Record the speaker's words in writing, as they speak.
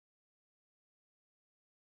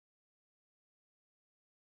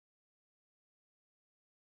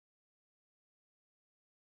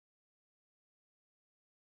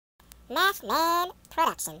Math Man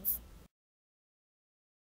Productions.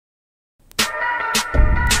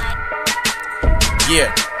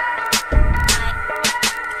 Yeah.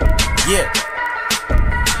 Yeah.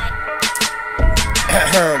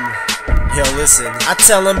 Yo, listen. I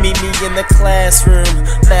tell him meet me in the classroom.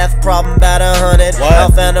 Math problem about 100. What?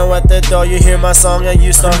 Alfano at the door. You hear my song and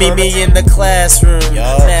you start meet me in the classroom.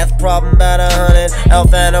 Yo. Math problem about 100.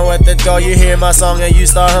 Alfano at the door. You hear my song and you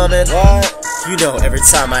start humming. What? You know, every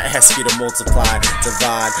time I ask you to multiply,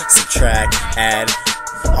 divide, subtract, add,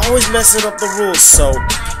 always messing up the rules. So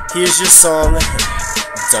here's your song.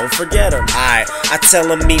 Don't forget them. Alright, I tell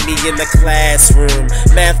them meet me in the classroom.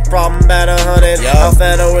 Math problem about 100.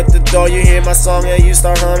 Alfano at the door, you hear my song and you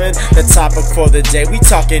start humming. The topic for the day, we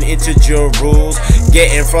talking integer rules.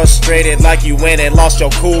 Getting frustrated like you went and lost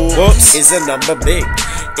your cool. Whoops. Is the number big?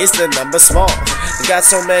 Is the number small? Got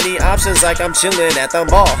so many options like I'm chilling at the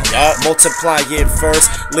mall. Multiply it first,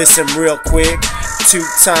 listen real quick. 2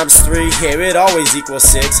 times 3, here it always equals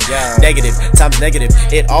 6. Negative times negative,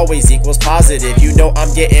 it always equals positive. You know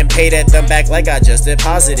I'm getting paid at the back like I just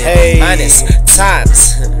deposited. Hey. Minus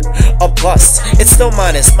times a plus, it's still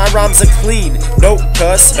minus. My rhymes are clean, no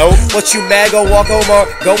cuss. Nope. What you mad? Go walk home or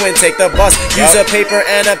go and take the bus. Use a paper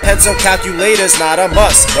and a pencil, calculator's not a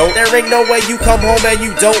must. Nope. There ain't no way you come home and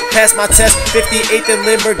you don't pass my test. 58th and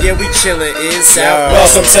Limburg, yeah, we chillin' in South.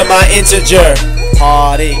 Welcome to my integer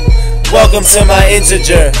party. Welcome to my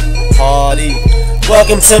integer Party.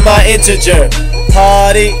 Welcome to my integer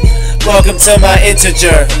Party. Welcome to my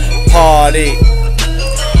integer Party.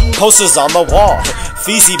 Posters on the wall,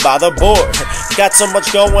 Feezy by the board. Got so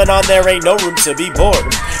much going on, there ain't no room to be bored.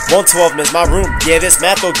 112 is my room, yeah, this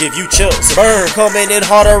math will give you chills. Burn. Coming in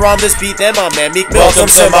harder on this beat than my man Meek.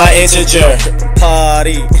 Welcome to my integer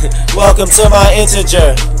Party. Welcome to my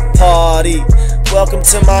integer Party. Welcome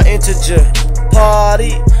to my integer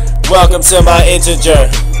Party. Welcome to my integer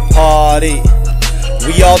Party.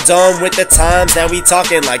 We all done with the times, now we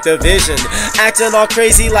talking like division. Acting all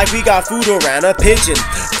crazy like we got food around a pigeon.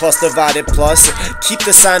 Plus divided plus, keep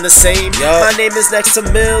the sign the same. My name is next to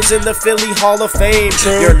Mills in the Philly Hall of Fame.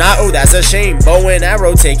 True. You're not, oh that's a shame. Bow and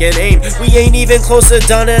arrow taking aim. We ain't even close to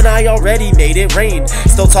done and I already made it rain.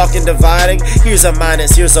 Still talking dividing, here's a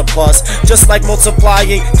minus, here's a plus. Just like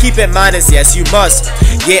multiplying, keep it minus, yes you must.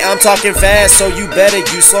 Yeah, I'm talking fast, so you better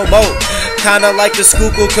use slow-mo. Kinda like the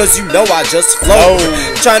Schuylkill, cause you know I just flow.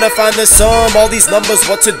 Trying to find the sum, all these numbers,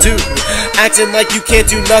 what to do. Acting like you can't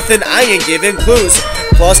do nothing, I ain't giving clues.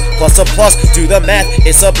 Plus, plus a plus, do the math,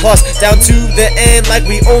 it's a plus. Down to the end like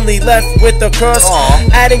we only left with the crust.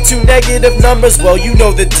 Adding 2 negative numbers, well you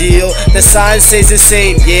know the deal. The sign stays the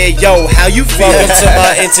same, yeah yo, how you feel? Welcome to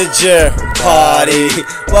my integer Party.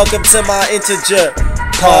 Welcome to my integer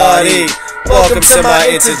Party. Welcome to my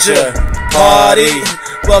integer Party.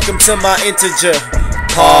 Welcome to my integer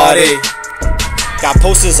Party. Got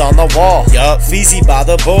posters on the wall, Feezy by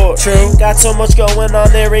the board. True. Got so much going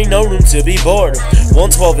on, there ain't no room to be bored.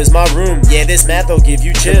 112 is my room, yeah, this math will give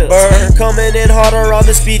you chills. Burn. Coming in harder on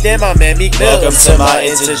the speed than my man Meek. Welcome to my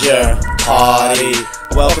integer Party.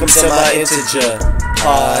 Welcome to my integer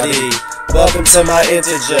Party. Welcome to my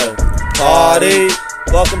integer Party.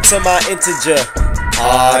 Welcome to my integer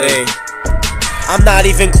Party. I'm not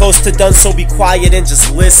even close to done, so be quiet and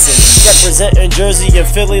just listen. Representing Jersey and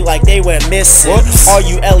Philly like they went missing.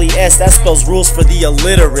 R-U-L-E-S, that spells rules for the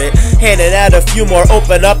illiterate. Handing out a few more,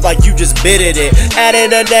 open up like you just bidded it.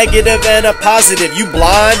 Adding a negative and a positive, you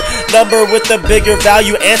blind? Number with the bigger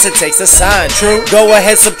value, answer takes a sign. True. Go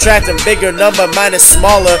ahead, subtract them, bigger number minus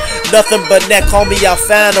smaller. Nothing but net, call me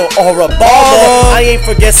Alfano or a baller. I ain't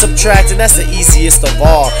forget subtracting, that's the easiest of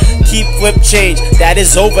all. Keep flip change, that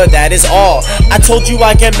is over, that is all. I told you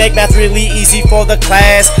I can make math really easy for the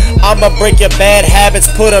class. I'ma break your bad habits,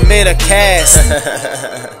 put them in a cast.